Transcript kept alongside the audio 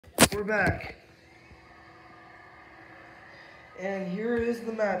We're back. And here is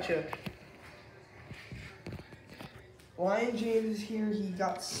the matchup. Ryan James is here. He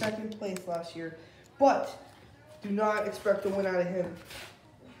got second place last year, but do not expect a win out of him.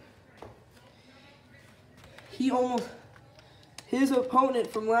 His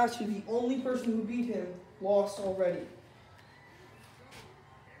opponent from last year, the only person who beat him, lost already.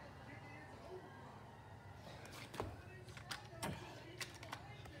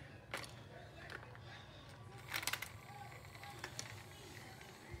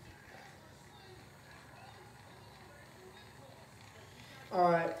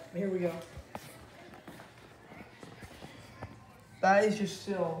 Alright, here we go. That is just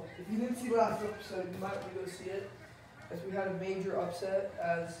still. If you didn't see last episode, you might want to go see it, as we had a major upset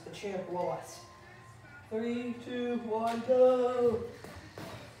as the champ lost. 3, 2, 1, go!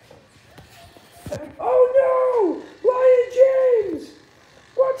 Oh no! Ryan James!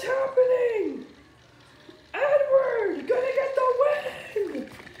 What's happening? Edward, gonna get the win!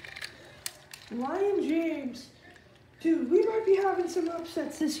 Ryan James. Dude, we might be having some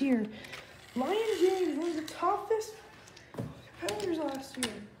upsets this year. Ryan James, one of the toughest competitors last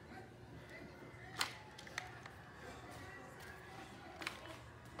year.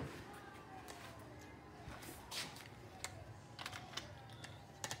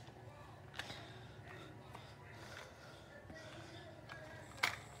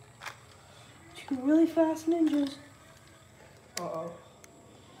 Two really fast ninjas. Uh-oh.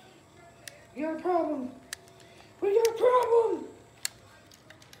 We got a problem. We got a problem!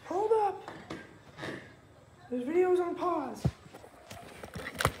 Hold up. This video's on pause.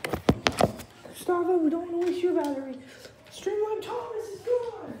 Gustavo, we don't want to waste your battery. Streamline Thomas is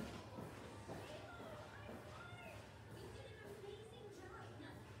gone!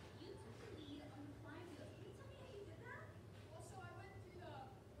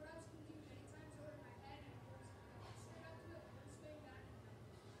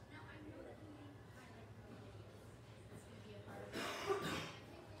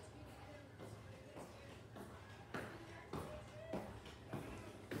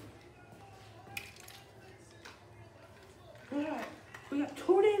 Alright, we got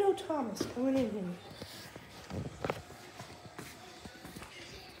Tornado Thomas coming in here.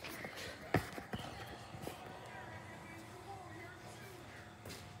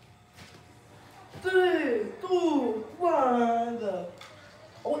 Three, two, one, go.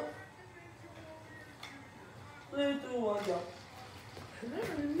 Oh. 3, 2, 1, go. And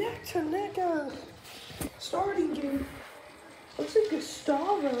then neck to neck starting game. Looks like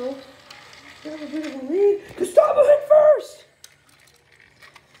Gustavo got a bit of a lead. Gustavo hit first!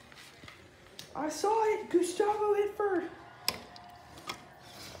 I saw it. Gustavo hit first.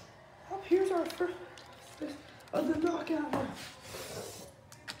 Oh, here's our first of the knockout now.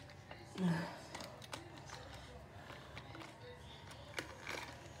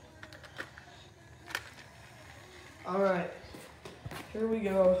 All right, here we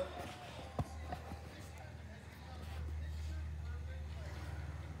go.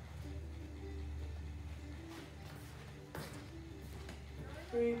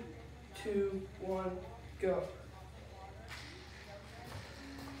 Three, 2, 1, go.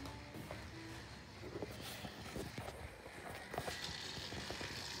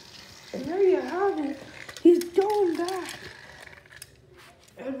 And there you have it. He's going back.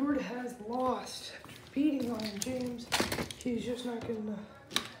 Edward has lost after beating Ryan James. He's just not good enough.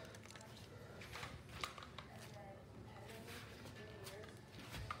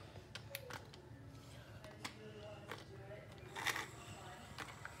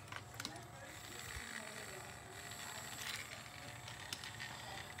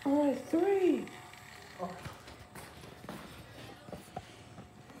 All right, 3. Oh.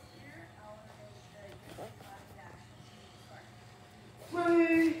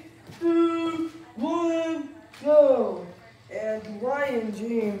 3, 2, 1, go. And Ryan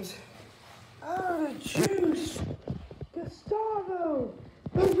James out of juice. Gustavo,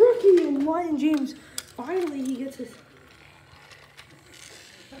 the rookie, and Ryan James. Finally, he gets his.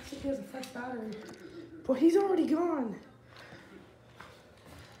 Actually, he has a fresh battery, but he's already gone.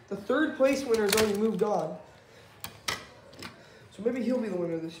 The third place winner has already moved on. So maybe he'll be the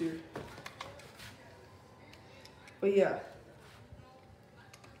winner this year. But yeah.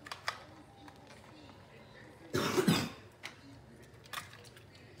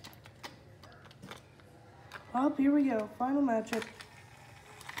 Up, here we go. Final matchup.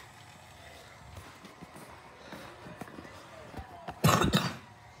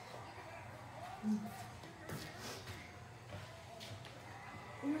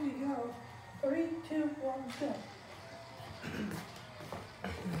 Here we go. 3, 2, 1, go.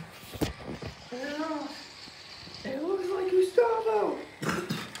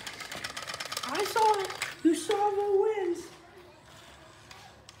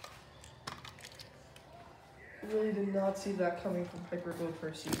 really did not see that coming from Piper Go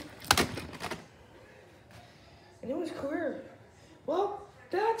Percy. And it was clear. Well,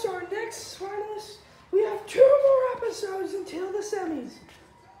 that's our next finalist. We have 2 more episodes until the semis.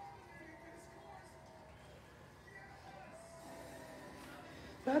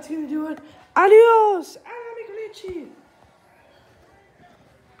 That's gonna do it. Adios! Arrivederci!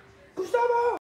 Gustavo!